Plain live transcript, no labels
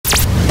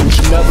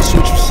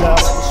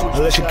south,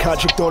 unless your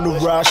contract on the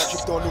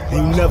rise,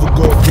 and you never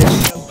go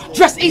against it.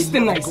 Dress Easter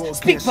nice,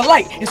 speak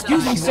polite.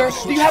 Excuse me, sir,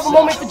 do you have a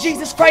moment for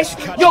Jesus Christ?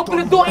 You open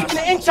the door, even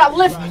an inch I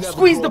lift,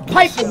 squeeze the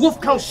pipe, and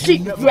wolf comes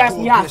sheep. You ask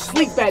me how I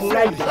sleep at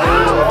night.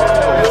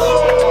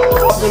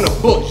 In the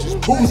bush,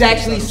 who's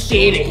actually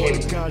scared of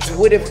him?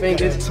 Twitter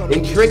fingers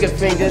and trigger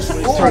fingers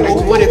turn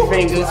to Twitter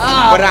fingers,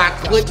 but I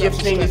clip your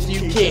fingers so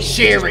you can't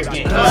share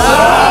again.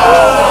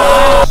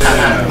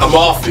 I'm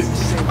off it.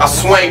 I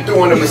swang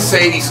through in a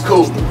Mercedes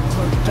coupe.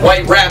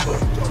 White rapper,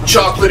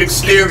 chocolate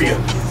exterior,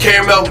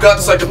 caramel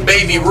guts like a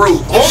baby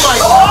root. Oh my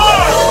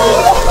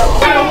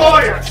God! Better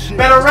lawyer,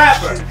 better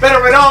rapper,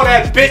 better at all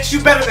that, bitch.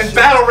 You better than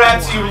battle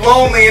raps, you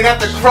lonely and have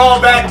to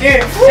crawl back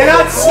in. And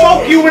I'd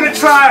smoke you in a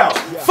trial.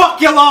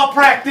 Fuck your law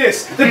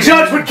practice. The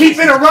judge would keep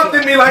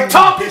interrupting me like,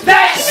 talk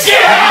that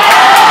shit!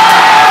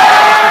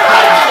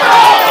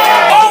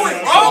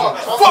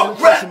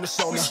 Fuck rap!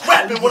 We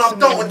scrapping when I'm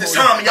done with this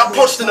homie. I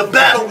punched in a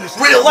battle,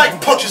 real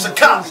life punches a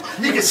cop.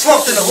 He gets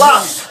slumped in the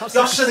lobby.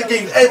 Y'all should've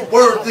gave Ed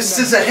word, this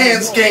is a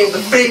hands game. The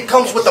fade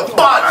comes with the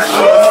body.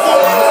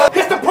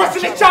 It's the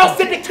person that y'all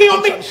said to kill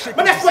me,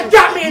 but that's what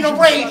got me in the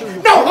rage.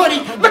 No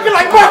hoodie, looking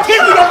like Mark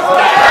Henry on the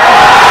stage.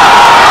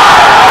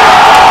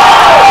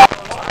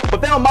 But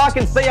then Lamont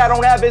can say I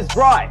don't have his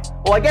drive.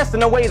 Well, I guess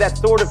in a way that's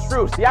sort of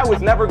true. See, I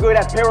was never good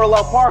at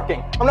parallel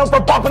parking. I'm known for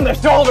bumping the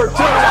shoulder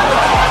too.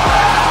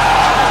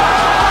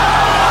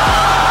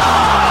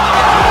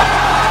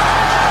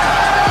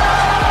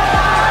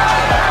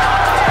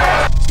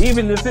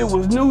 Even if it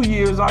was New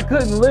Year's, I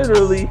couldn't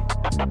literally.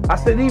 I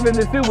said even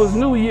if it was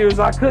New Year's,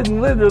 I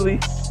couldn't literally.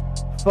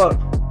 Fuck.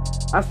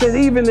 I said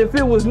even if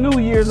it was New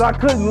Year's, I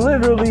couldn't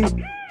literally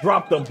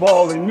drop the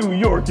ball in New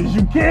York. Is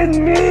you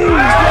kidding me?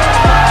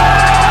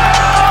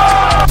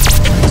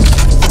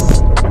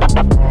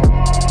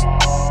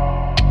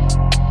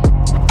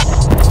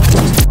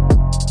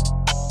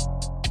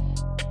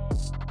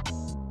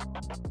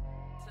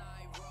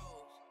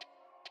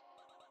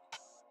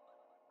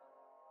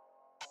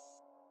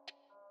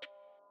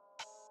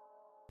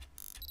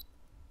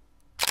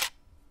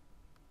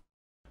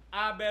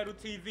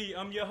 iBattleTV,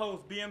 I'm your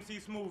host,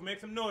 BMC Smooth. Make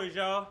some noise,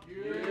 y'all. Yeah.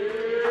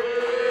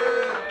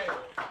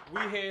 We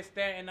here,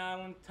 Staten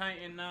Island,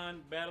 Titan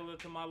 9, battler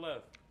to my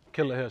left.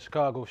 Killer here,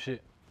 Chicago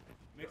shit.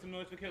 Make some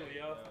noise for Killer,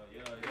 y'all.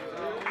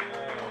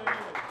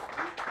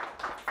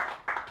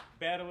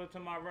 Battler to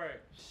my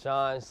right.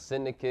 Sean,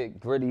 Syndicate,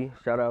 Gritty,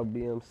 shout out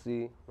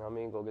BMC. I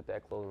mean, go get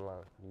that clothing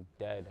line. You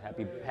dead.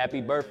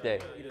 Happy birthday.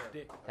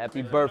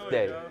 Happy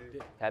birthday.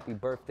 Happy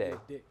birthday.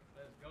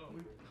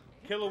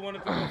 Killer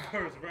wanted to go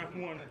first,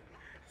 round one.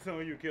 So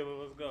you, Killer,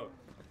 let's go.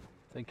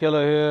 Say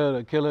Killer here,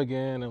 the Killer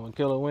again, and when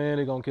Killer win,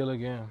 they gonna kill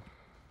again.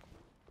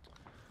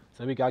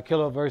 So we got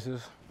Killer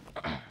versus.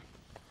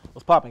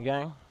 What's poppin',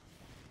 gang?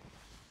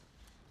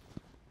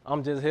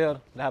 I'm just here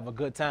to have a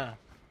good time.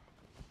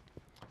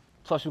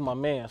 Plus you my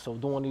man, so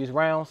doing these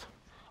rounds,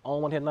 I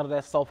don't wanna hear none of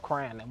that soft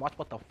crying. And watch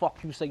what the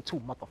fuck you say too,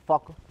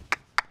 motherfucker.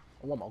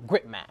 I want my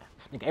grip, man.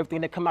 Nigga,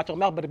 everything that come out your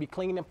mouth better be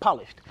clean and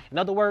polished. In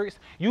other words,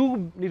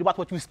 you need to watch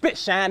what you spit,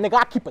 Shine. Nigga,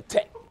 I keep a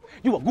tech.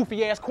 You a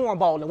goofy ass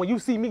cornball, and when you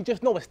see me,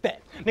 just know it's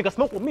that. Nigga,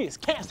 smoke with me is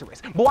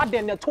cancerous. Boy, I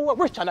damn near tore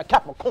rich trying to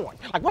Capricorn.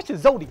 Like, what's your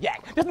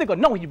zodiac? This nigga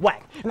know he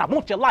whack, and I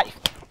want your life.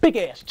 Big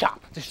ass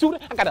chop. To shoot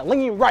it, I gotta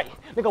lean right.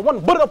 Nigga, one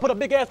butt up with a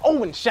big ass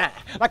Owen shine.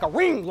 Like a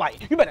ring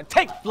light. You better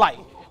take flight.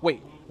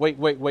 Wait.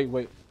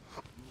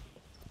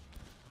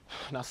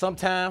 Now,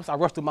 sometimes I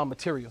rush through my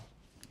material,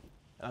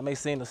 and I may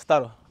seem to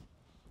stutter.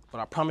 But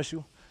I promise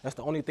you, that's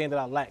the only thing that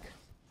I lack.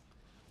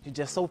 You're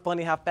just so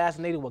funny how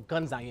fascinated with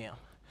guns I am.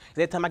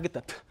 Every time I get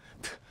the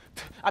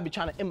I be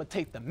trying to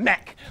imitate the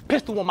Mac.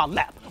 Pistol on my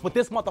lap. With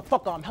this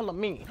motherfucker, I'm hella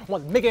mean.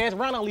 Once big ass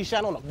round, I only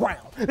shot on the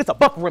ground. It's a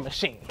buffering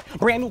machine.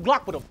 Brand new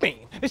Glock with a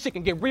beam. This shit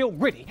can get real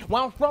gritty.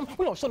 Where I'm from,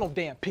 we don't show no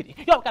damn pity.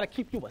 Y'all gotta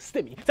keep you a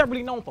stimmy. They're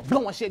really known for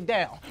blowing shit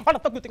down. Why the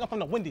fuck you think I'm from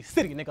the Windy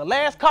City, nigga?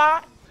 Last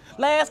card,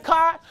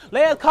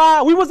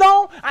 we was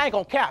on, I ain't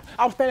gonna cap.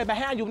 I was standing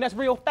behind you and that's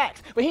real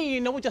facts. But he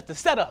didn't know it's just a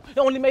setup. It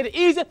only made it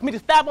easier for me to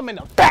stab him in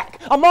the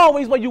back. I'm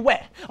always where you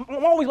at.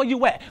 I'm always where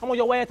you at. I'm on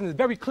your ass and it's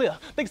very clear.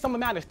 Think some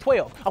amount is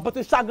 12. I'll put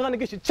this shotgun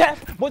against your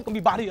chest, boy, it's gonna be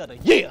body of the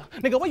year.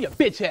 Nigga, where your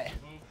bitch at?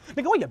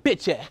 Nigga, where your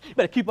bitch at? You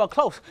better keep her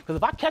close, cause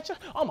if I catch her,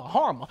 I'm a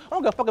harm her. I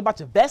don't give a fuck about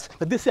your vest,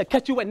 cause this here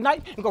catch you at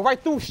night and go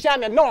right through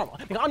shining normal.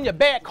 Nigga, I'm your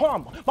bad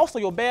karma. Most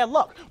of your bad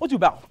luck. What you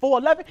about,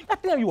 4'11"?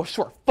 Goddamn, you a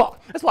short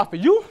fuck. That's why for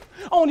you,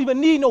 I don't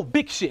even need no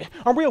big shit.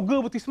 I'm real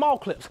good with these small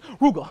clips.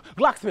 Ruger,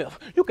 Glocksmith,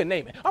 you can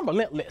name it. I'm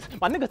relentless.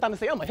 My niggas starting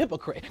to say I'm a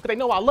hypocrite, cause they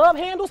know I love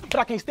handles, but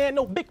I can't stand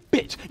no big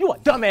bitch. You a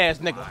dumbass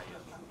nigga.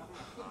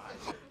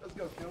 Let's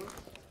go, Killer.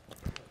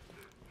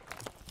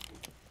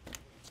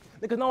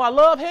 Niggas know I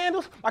love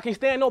handles. I can't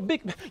stand no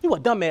big. You a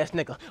dumbass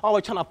nigga.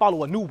 Always trying to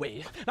follow a new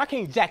wave. And I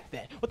can't jack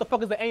that. What the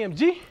fuck is the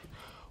AMG?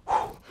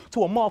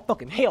 To a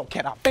motherfucking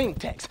Hellcat, I bang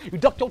text. You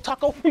duck your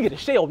taco, you get a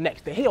shell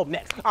next, the hell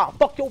next. I'll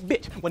fuck your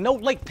bitch with no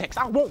latex,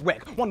 I won't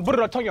wreck. One butter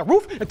to turn your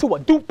roof into a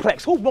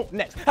duplex, who won't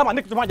next? Have my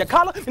niggas around your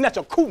collar, and that's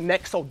your cool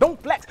neck, so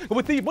don't flex. But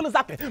with these bullets,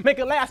 I can make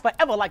it last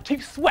forever like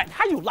Chief Sweat.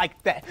 How you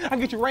like that? I can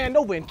get you ran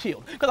over and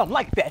killed, cause I'm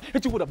like that.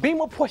 Hit you with a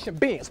beamer, pushing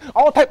bins,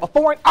 all type of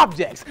foreign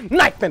objects,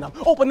 knifing them,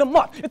 open them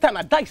up, it's time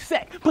to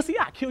dissect. Pussy,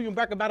 I kill you and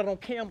brag about it on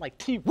cam like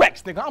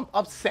T-Rex, nigga, I'm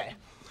upset.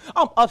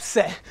 I'm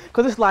upset,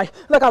 cause it's like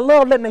I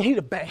love letting the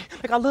heater bang.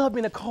 Like I love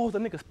being the cause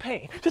of niggas'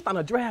 pain. Just trying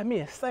to drive me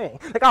insane.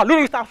 Like I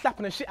literally start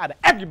slapping the shit out of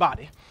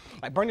everybody.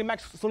 Like Bernie Mac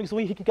so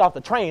he can get off the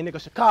train,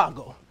 nigga,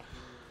 Chicago.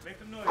 Make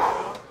some noise,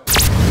 y'all.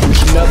 You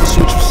should never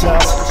switch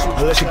sides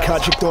unless your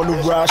contract on the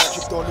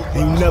rocks.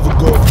 And you never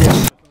go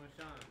against.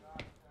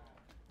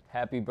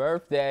 Happy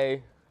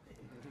birthday.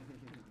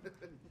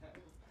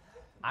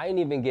 I ain't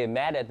even get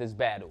mad at this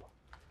battle.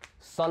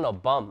 Son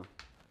of bum.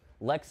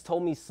 Lex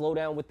told me slow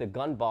down with the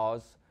gun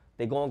bars.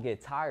 They gonna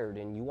get tired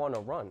and you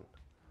wanna run.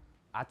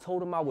 I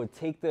told him I would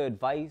take the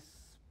advice,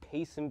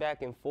 pacing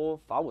back and forth.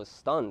 I was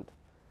stunned,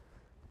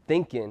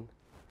 thinking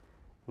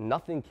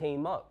nothing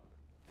came up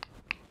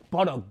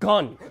but a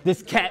gun.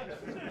 This cat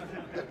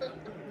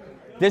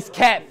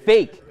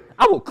fake.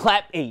 I will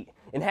clap 8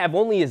 and have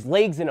only his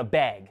legs in a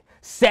bag.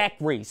 Sack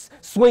race,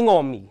 swing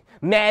on me,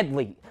 mad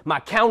late. My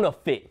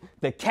counterfeit,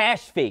 the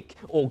cash fake,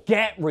 or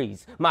gat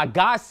raise. My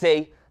guys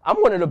say I'm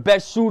one of the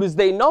best shooters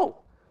they know.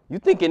 You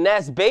thinking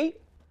that's bait?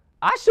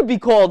 I should be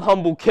called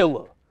Humble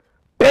Killer.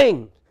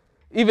 Bang!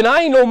 Even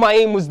I ain't know my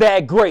aim was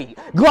that great.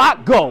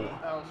 Glock go.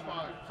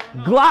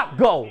 Glock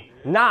go.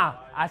 Nah,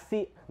 I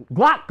see.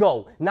 Glock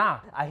go. Nah,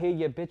 I hear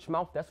your bitch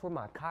mouth. That's where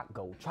my cock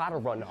go. Try to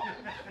run up.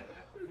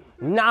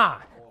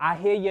 Nah, I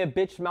hear your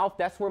bitch mouth.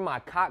 That's where my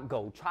cock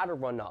go. Try to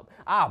run up.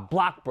 Ah,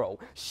 block, bro.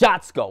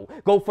 Shots go.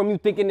 Go from you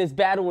thinking this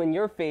battle in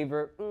your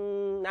favor.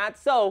 Not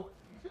so.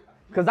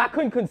 Cause I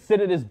couldn't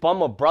consider this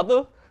bum a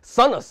brother.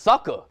 Son a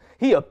sucker.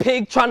 He a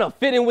pig trying to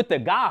fit in with the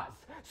guys.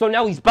 So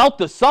now he's about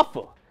to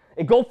suffer.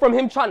 It go from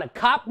him trying to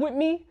cop with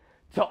me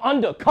to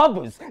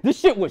undercovers. This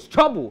shit was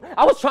trouble.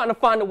 I was trying to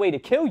find a way to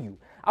kill you.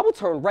 I would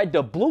turn red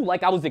to blue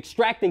like I was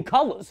extracting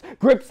colors,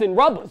 grips and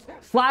rubbers.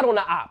 Slide on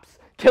the ops.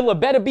 Killer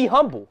better be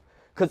humble.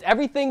 Cause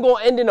everything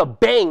gonna end in a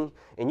bang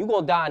and you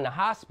gonna die in the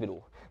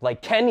hospital.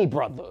 Like Kenny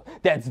brother.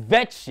 That's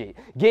vet shit.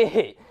 Get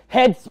hit.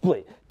 Head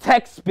split.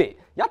 Tech spit.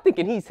 Y'all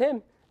thinking he's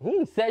him. He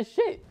ain't said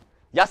shit.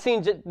 Y'all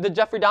seen the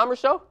Jeffrey Dahmer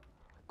show?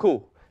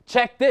 Cool.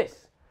 Check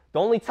this. The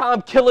only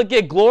time Killer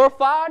get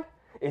glorified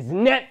is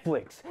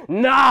Netflix.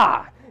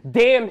 Nah,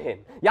 damn him.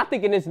 Y'all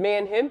thinking this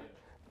man him?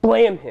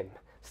 Blame him.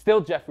 Still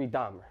Jeffrey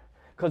Dahmer.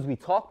 Cause we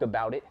talked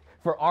about it.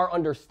 For our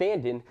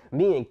understanding,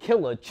 me and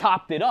Killer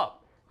chopped it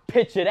up.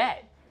 Picture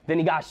that. Then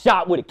he got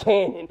shot with a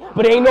cannon.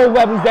 But ain't no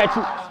levels that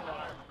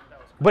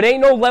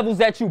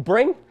you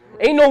bring.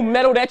 Ain't no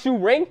metal that you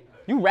ring.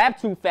 You rap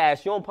too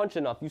fast. You don't punch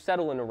enough. You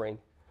settle in the ring.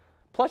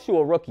 Plus you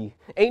a rookie.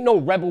 Ain't no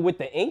rebel with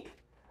the ink.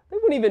 They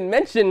wouldn't even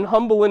mention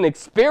humble and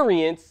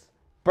experience.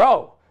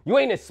 Bro, you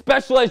ain't as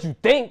special as you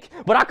think,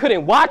 but I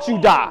couldn't watch you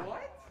die.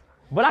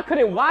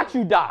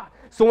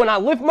 So when I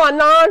lift my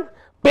 9,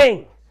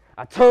 bang,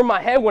 I turned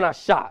my head when I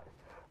shot.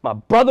 My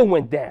brother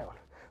went down.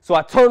 So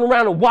I turned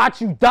around and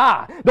watch you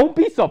die. Don't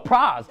be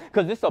surprised,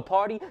 cause it's a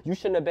party you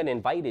shouldn't have been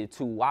invited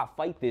to. I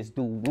fight this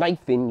dude,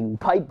 knifing you,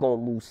 pipe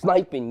gon' move,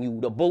 sniping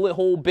you. The bullet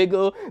hole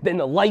bigger than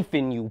the life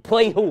in you.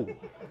 Play who?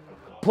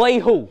 Play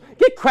who?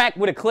 Get cracked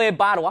with a clear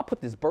bottle. I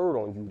put this bird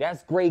on you.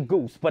 That's Grey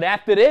Goose. But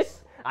after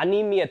this, I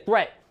need me a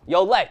threat.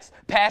 Yo, Lex,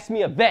 pass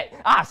me a vet.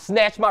 I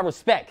snatch my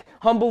respect.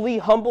 Humbly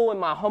humble, in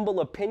my humble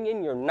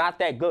opinion, you're not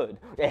that good.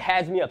 It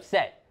has me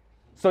upset.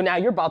 So now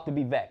you're about to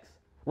be vexed.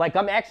 Like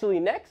I'm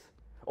actually next?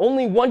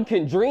 Only one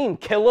can dream,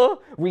 Killer.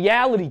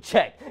 Reality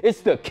check.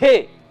 It's the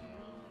kid.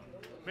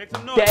 Make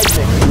some noise.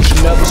 You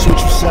should never switch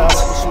sides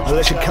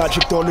unless your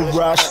contract on the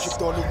rocks.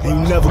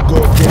 And you never go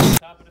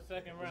against. Top of the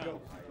second round.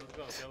 Let's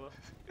go, Killer.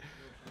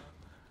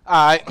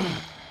 All right.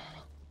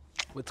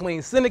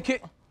 Between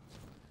Syndicate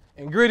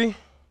and Gritty,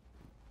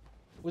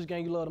 which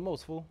gang you love the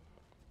most, fool?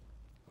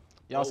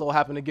 Y'all so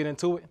happen to get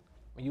into it.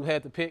 When you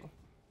had to pick,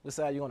 which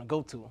side you want to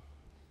go to?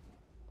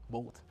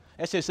 Both.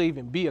 That shit should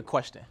even be a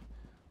question.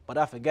 But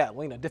I forgot,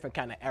 we in a different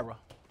kind of era.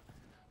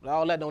 But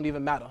all that don't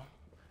even matter.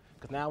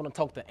 Because now I want to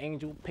talk to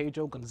Angel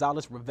Pedro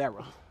Gonzalez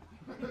Rivera.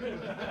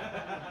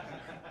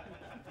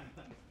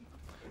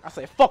 I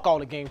say, fuck all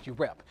the games you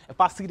rep. If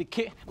I see the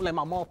kid, I'm let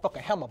my motherfucking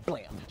helmet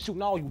blam.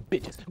 Shooting all you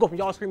bitches. Go from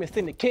y'all screaming,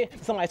 send the kid,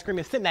 to somebody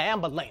screaming, send the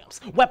ambulance.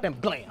 Weapon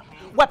blam.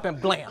 Weapon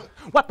blam.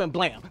 Weapon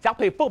blam. See, I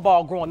played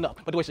football growing up,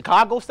 but the way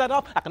Chicago set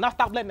up, I cannot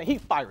stop letting the heat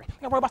fire.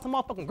 You worry about some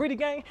motherfucking gritty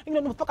game? You know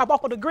what the fuck I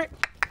bought for the grit?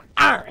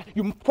 Iron.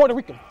 You Puerto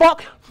Rican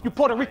fuck. You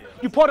know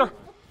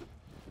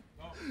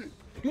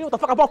what the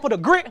fuck I bought for the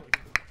grit?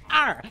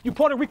 Iron. You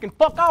Puerto Rican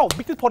fuck off.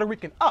 Beat this Puerto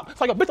Rican up.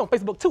 Saw your bitch on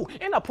Facebook too.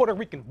 And a Puerto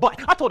Rican butt.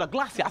 I told her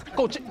Glacias,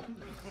 go check.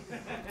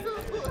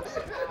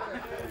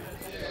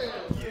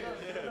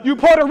 You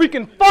Puerto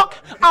Rican fuck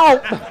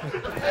out.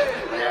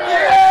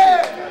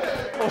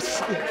 Oh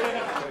shit.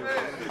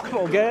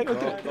 Come on, gang.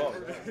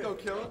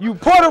 You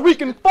Puerto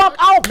Rican fuck.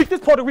 I'll beat this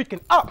Puerto Rican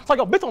up. So I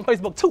got a bitch on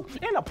Facebook too,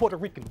 and a Puerto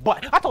Rican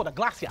butt. I told her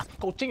Glacias,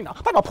 Cochina,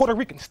 I got Puerto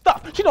Rican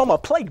stuff. She know I'm a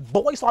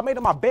playboy, so I made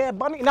her my bad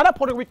bunny. And now that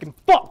Puerto Rican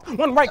fuck.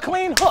 One right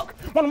clean hook.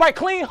 One right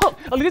clean hook.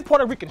 At least this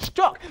Puerto Rican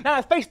struck. Now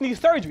his face needs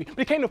surgery, but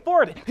he can't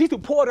afford it. He's too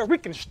Puerto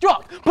Rican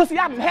struck. Pussy,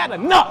 I done had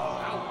enough.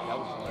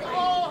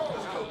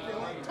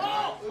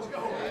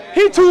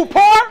 He too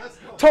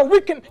Puerto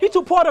Rican, he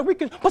too Puerto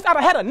Rican, plus I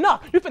done had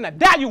enough. You finna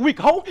die, you weak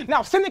hoe.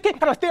 Now syndicate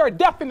gotta stare at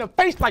death in the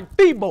face like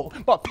Phoebo.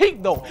 But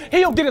Pete though,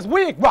 he'll get his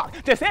wig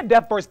rocked. Just said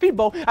death versus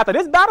Phoebo. After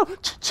this battle,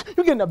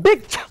 you getting a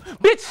big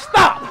bitch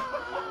stop.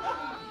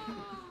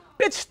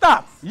 Bitch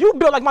stop. You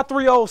built like my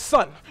 3-year-old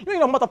son. You ain't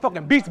no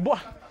motherfucking beast boy.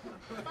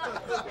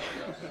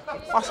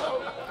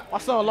 My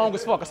son long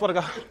as fuck, I swear to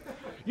God.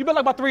 You built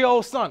like my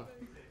 3-year-old son.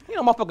 You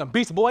know, motherfucking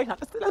beast boy.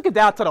 Let's get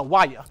down to the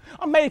wire.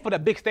 I'm made for the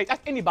big stage.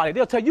 Ask anybody.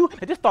 They'll tell you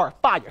they just start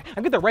fire.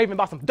 And get the raving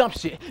about some dumb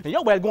shit. And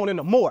your ass going in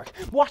the morgue.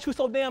 Watch you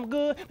so damn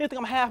good. They think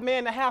I'm half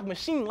man and half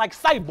machine like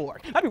Cyborg.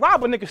 I be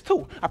robbing niggas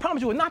too. I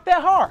promise you it's not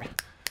that hard.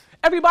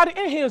 Everybody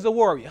in here is a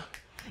warrior.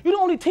 You the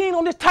only teen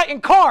on this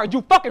Titan card,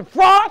 you fucking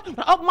fraud. When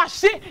I up my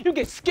shit, you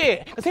get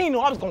scared. Cause he ain't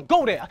know I was gonna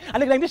go there. I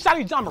think like this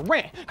shotty John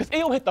Moran. Cause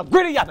AO hit the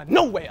gritty out of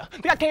nowhere.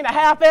 Think I came to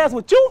half-ass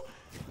with you?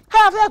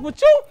 Half-ass with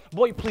you?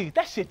 Boy, please,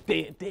 that shit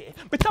dead.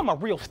 Bitch, I'm a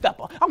real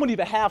stepper. I wouldn't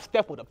even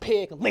half-step with a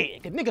peg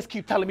leg. And niggas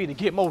keep telling me to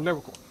get more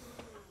lyrical.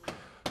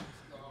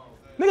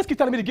 Niggas keep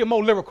telling me to get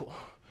more lyrical.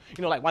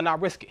 You know, like, why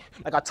not risk it?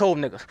 Like I told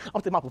niggas,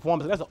 I'm taking my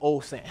performance, that's an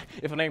old saying.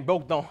 If it ain't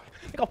broke, don't.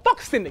 Nigga,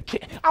 fuck send the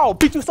kid. I'll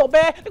beat you so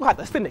bad, they gonna have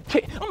to send the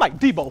kid. I'm like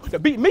Debo, to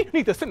beat me,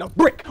 need to send a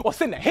brick or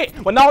send a hit.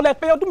 When all that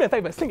failed, do me a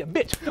favor and sing a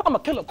bitch. I'ma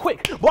kill her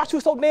quick. Watch you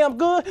so damn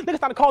good, niggas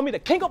started calling me the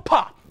king of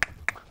pop.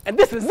 And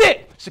this is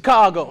it,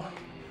 Chicago.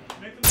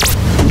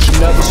 You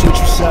should never switch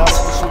your sides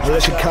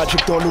unless your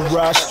contract on the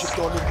rise.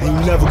 And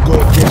you never go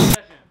against.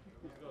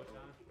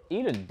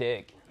 Eat a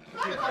dick.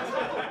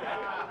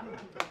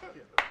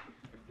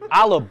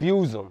 I'll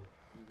abuse them.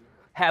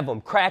 Have them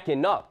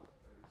cracking up.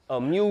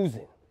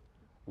 Amusing.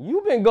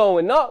 You've been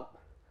going up,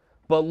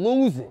 but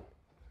losing.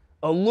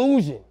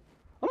 Illusion.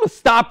 I'm gonna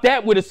stop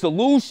that with a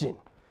solution.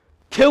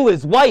 Kill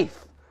his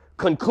wife.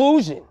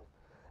 Conclusion.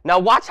 Now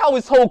watch how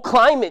his whole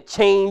climate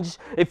change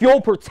if you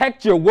don't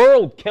protect your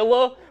world,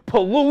 killer.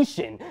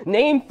 Pollution.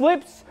 Name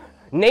flips.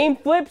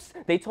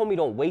 They told me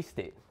don't waste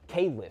it.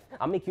 K-lift.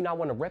 I'll make you not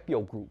want to rep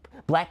your group.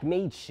 Black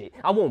maid shit.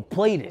 I won't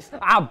play this.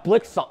 I'll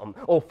blick something.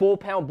 Or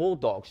 4-pound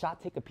bulldog.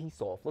 Shot take a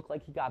piece off. Look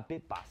like he got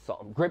bit by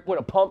something. Grip with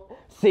a pump.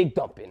 Sig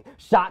dumping.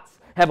 Shots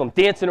have him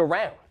dancing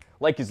around.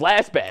 Like his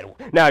last battle.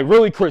 Now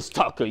really Chris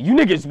Tucker. You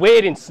niggas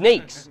weird and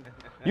snakes.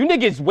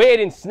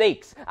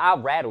 I'll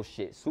rattle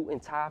shit. Suit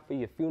and tie for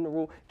your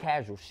funeral.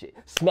 Casual shit.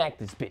 Smack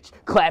this bitch.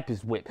 Clap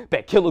his whip.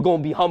 Bet killer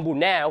gonna be humble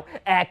now.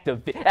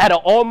 Activate. Out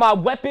of all my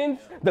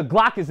weapons, the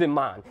Glock is in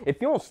mine. If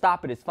you don't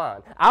stop it, it's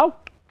fine. I'll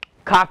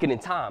cock it in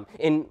time.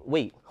 And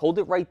wait, hold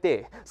it right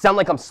there. Sound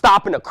like I'm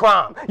stopping a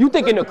crime. You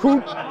thinking the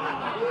crew?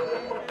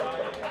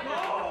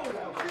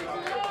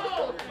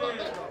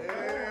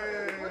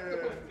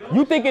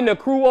 You thinking the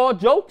crew all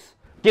jokes?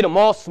 Get them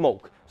all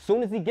smoke.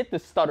 Soon as he get the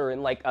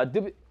stuttering like a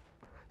dip.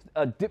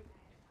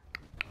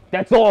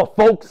 That's all,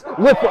 folks.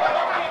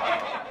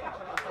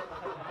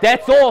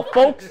 That's all,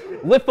 folks.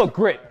 Lift a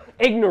grip.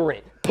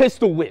 Ignorant.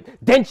 Pistol whip.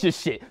 Dent your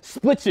shit.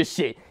 Split your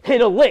shit.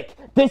 Hit a lick.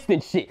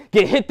 Distant shit.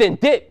 Get hit then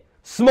dip.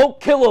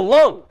 Smoke, kill a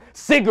lung.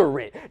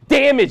 Cigarette.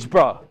 Damage,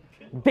 bruh.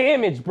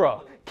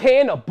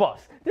 Can a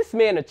bust. This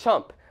man a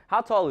chump. How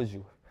tall is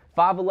you?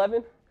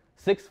 5'11"?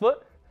 6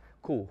 foot?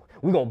 Cool.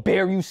 We gonna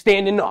bury you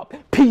standing up.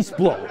 Peace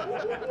blow.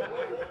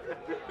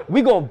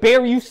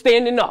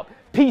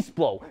 Peace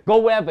blow. Go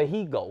wherever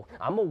he go.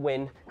 I'ma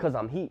win cause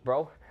I'm heat,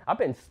 bro. I've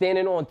been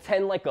standing on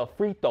 10 like a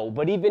free throw.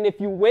 But even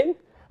if you win,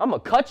 I'ma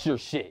cut your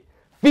shit.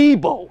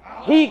 Phoebo.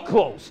 Heat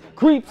close.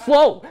 Creep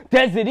slow.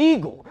 Desert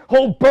eagle.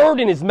 Hold bird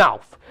in his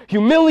mouth.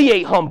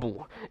 Humiliate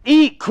humble.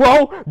 Eat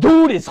crow.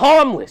 Dude is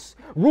harmless.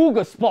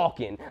 Ruger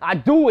sparking. I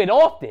do it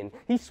often.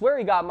 He swear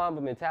he got Mamba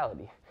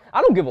mentality.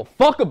 I don't give a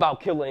fuck about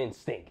killer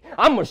instinct.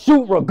 I'ma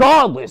shoot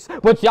regardless.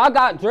 But y'all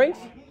got drinks?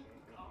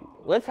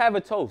 Let's have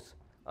a toast.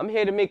 I'm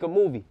here to make a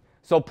movie.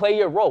 So play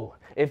your role.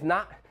 If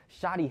not,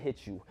 shotty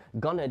hit you.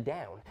 Gunner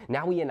down.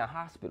 Now we in the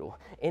hospital.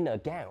 In a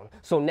gown.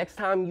 So next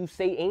time you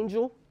say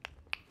angel,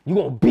 you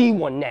gonna be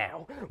one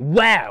now.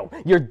 Wow,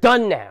 you're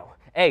done now.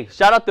 Hey,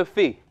 shout out to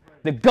Fee.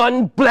 The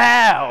gun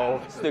blow.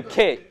 It's the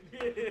kid.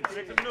 Make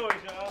some noise,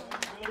 y'all.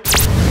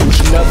 You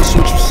should never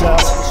switch your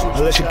sides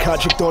unless your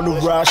contract on the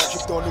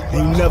rise.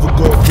 And you never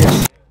go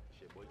against.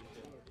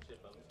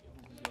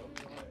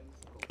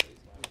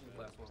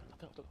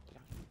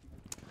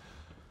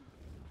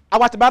 I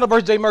watched the battle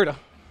versus J Murder.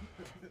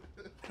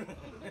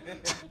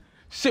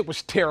 Shit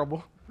was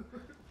terrible.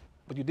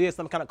 But you did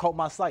something kind of caught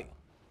my sight.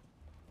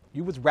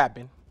 You was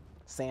rapping,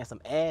 saying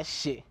some ass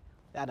shit.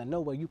 Out of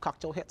nowhere, you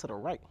cocked your head to the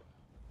right.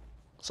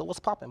 So what's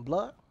poppin',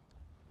 blood?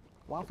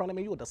 Well, I'm front of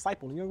me, you a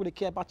disciple, and you don't really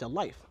care about your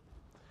life.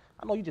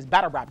 I know you just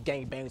battle rap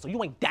gangbang, so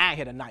you ain't dying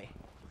here tonight.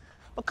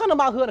 But come to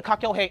my hood and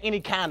cock your head any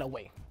kind of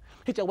way.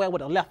 hit your ass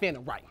with a left and a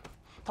right.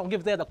 So I'm gonna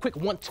give his ass a quick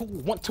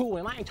 1-2, 1-2,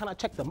 and I ain't trying to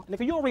check the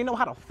nigga. You already know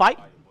how to fight.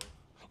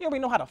 You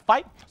already know how to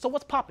fight. So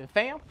what's poppin',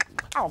 fam?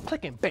 I'll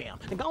click and bam.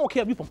 Nigga, I don't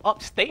care if you from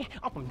upstate.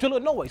 I'm from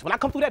Illinois. When I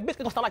come through that bitch, it's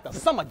gonna sound like the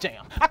summer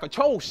jam. I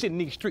control shit in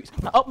these streets.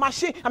 When I up my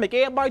shit, I make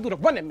everybody do the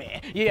running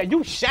man. Yeah,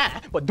 you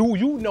shine, but do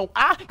you know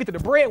I get to the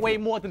bread way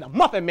more than the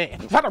muffin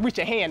man? Try to reach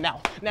your hand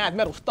now. Now it's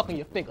metal stuck in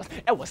your fingers.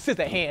 That was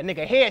scissor hand,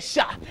 nigga. Head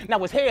shot.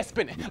 Now it's head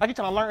spinning. Like you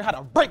trying to learn how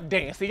to break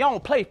dance. See, y'all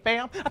don't play,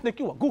 fam. I think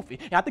you a goofy,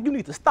 and I think you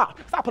need to stop.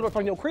 Stop putting it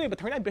from your crib and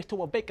turn that bitch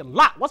to a vacant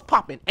lot. What's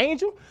poppin',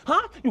 Angel?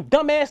 Huh? You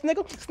dumbass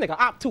nigga? This nigga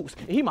obtuse,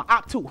 and he my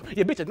op too.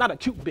 Your bitch is not a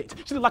cute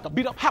bitch. She look like a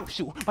beat up house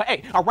shoe. But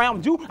hey,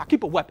 around you, I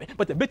keep a weapon.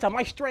 But the bitch I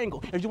might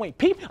strangle. If you ain't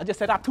peep, I just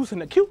said obtuse in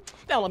the cute.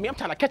 Down on me, I'm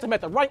trying to catch him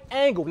at the right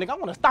angle. Nigga, I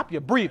wanna stop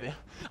your breathing.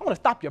 I wanna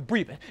stop your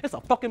breathing. It's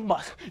a fucking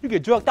must. You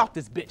get drugged out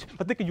this bitch.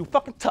 But thinking you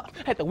fucking tough.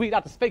 Had to weed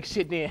out this fake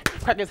shit then.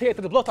 Crack his head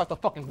till the blood starts to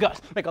fucking gush.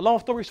 Make a long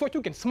story short,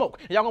 you can smoke.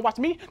 And y'all gonna watch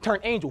me turn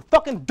Angel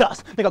fucking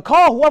dust. Nigga,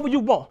 call whoever you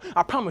want.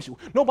 I promise you,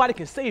 nobody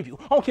can save you.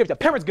 I don't care if your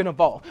parents get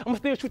involved. I'm gonna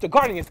still shoot your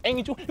guardians,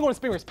 Angel. You're gonna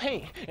experience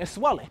pain and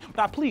swelling.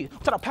 But I please,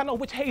 try to pan on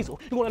which Hazel.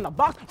 You're going in the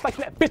box, it's like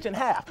that bitch in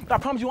half. But I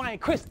promise you I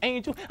ain't Chris,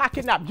 Angel. I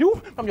kidnap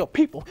you from your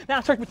people. Now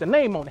I search with your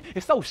name on it.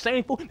 It's so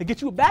shameful to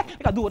get you back.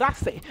 I gotta do what I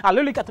say. I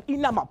literally got to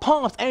eating out my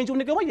palms, Angel.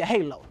 Nigga, where your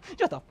halo?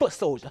 Just a foot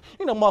soldier.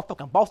 You know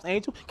motherfucking boss,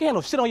 Angel. Can't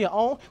handle shit on your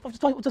own.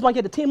 Just why you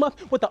had to team up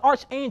with the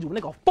archangel.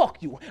 Nigga,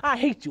 fuck you. I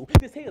hate you.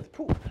 This here is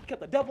proof. I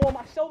kept the devil on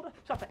my shoulder.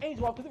 Shot the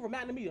angel off because it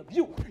reminded me of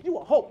you. You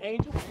a hope,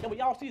 Angel. And when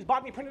y'all see his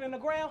body printed in the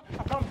ground,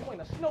 I promise you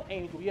ain't a snow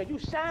angel. Yeah, you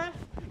shine,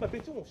 but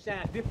bitch, you won't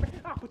shine different.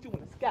 I'll put you in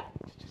the sky.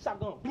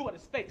 Shotgun blew at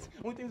his face.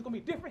 Only thing that's gonna be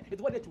different is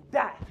the way that you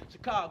die.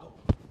 Chicago.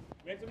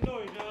 Make some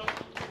noise, y'all.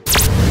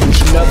 You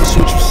should never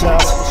switch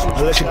sides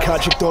unless your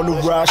contract on the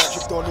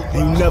rise.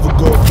 And you never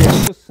go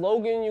against. The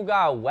slogan you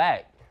got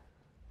whacked.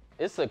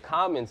 It's a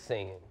common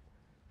saying.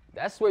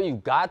 That's where you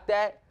got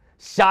that?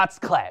 Shots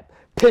clap,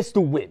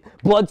 pistol whip,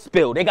 blood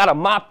spill. They gotta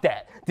mop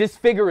that.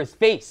 Disfigure his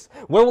face.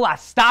 Where will I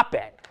stop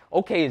at?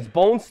 Okay, his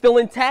bones still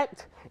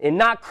intact and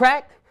not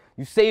cracked?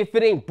 You say if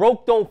it ain't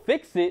broke, don't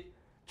fix it.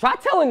 Try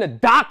telling the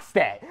docs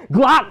that.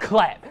 Glock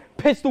clap.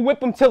 Pistol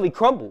whip him till he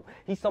crumble.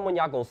 He's someone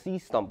y'all gon' see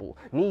stumble.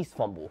 Knees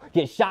fumble.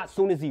 Get shot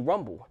soon as he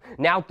rumble.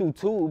 Now through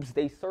tubes,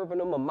 they serving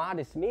him a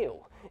modest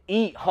meal.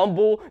 Eat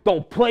humble.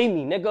 Don't play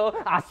me, nigga.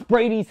 I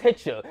spray these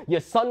hit ya.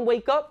 Your son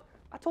wake up?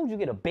 I told you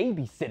get a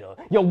babysitter.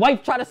 Your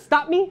wife try to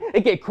stop me?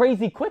 It get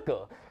crazy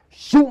quicker.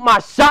 Shoot my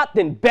shot,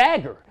 then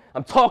bag her.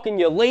 I'm talking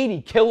your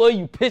lady, killer.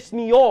 You pissed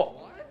me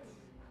off.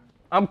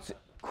 I'm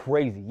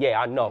crazy. Yeah,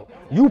 I know.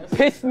 You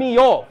pissed me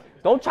off.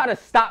 Don't try to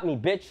stop me,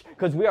 bitch,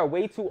 because we are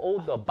way too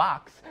old to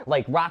box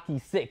like Rocky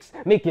 6.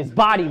 Make his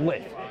body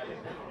lift.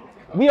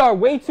 We are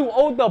way too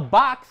old to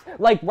box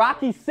like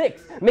Rocky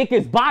 6. Make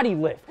his body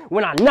lift.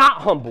 When I'm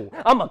not humble,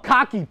 I'm a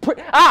cocky pull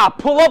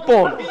up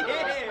on him.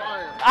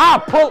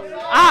 I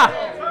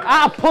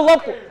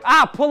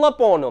pull up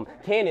on him.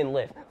 Cannon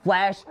lift.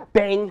 Flash,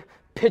 bang.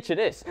 Picture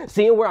this,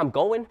 seeing where I'm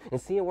going and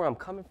seeing where I'm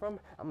coming from,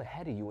 I'm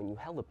ahead of you and you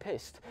hella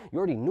pissed. You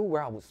already knew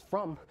where I was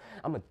from.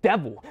 I'm a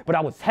devil, but I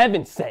was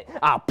heaven sent.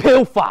 I'll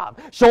pill 5.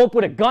 Show up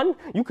with a gun,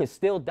 you could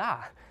still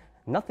die.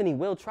 Nothing he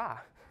will try.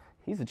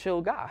 He's a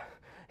chill guy.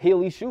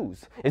 Heely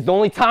shoes. It's the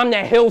only time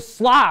that he'll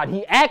slide.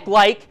 He act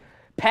like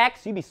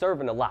packs, you be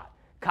serving a lot.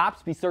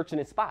 Cops be searching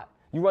his spot.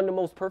 You run the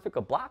most perfect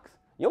of blocks.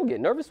 You don't get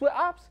nervous with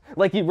ops?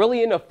 Like he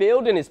really in the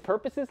field and his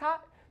purpose is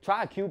hot?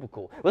 Try a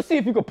cubicle. Let's see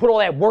if you can put all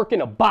that work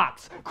in a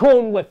box.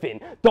 Chrome lifting,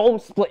 dome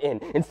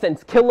splitting. And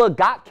since Killer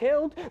got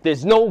killed,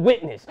 there's no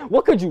witness.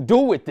 What could you do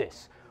with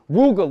this?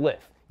 Ruger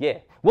lift. Yeah.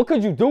 What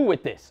could you do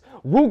with this?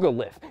 Ruger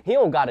lift. He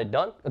don't got a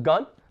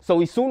gun, so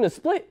he's soon to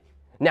split.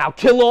 Now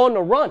Killer on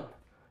the run.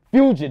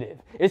 Fugitive.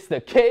 It's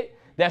the kid.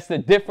 That's the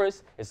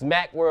difference. It's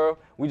Mac World.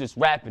 We just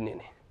rapping in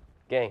it.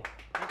 Gang.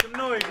 Make some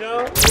noise,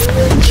 y'all. You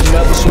should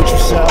never switch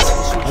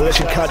sides unless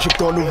your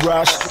contract on the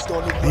rise.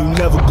 And you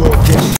never go against.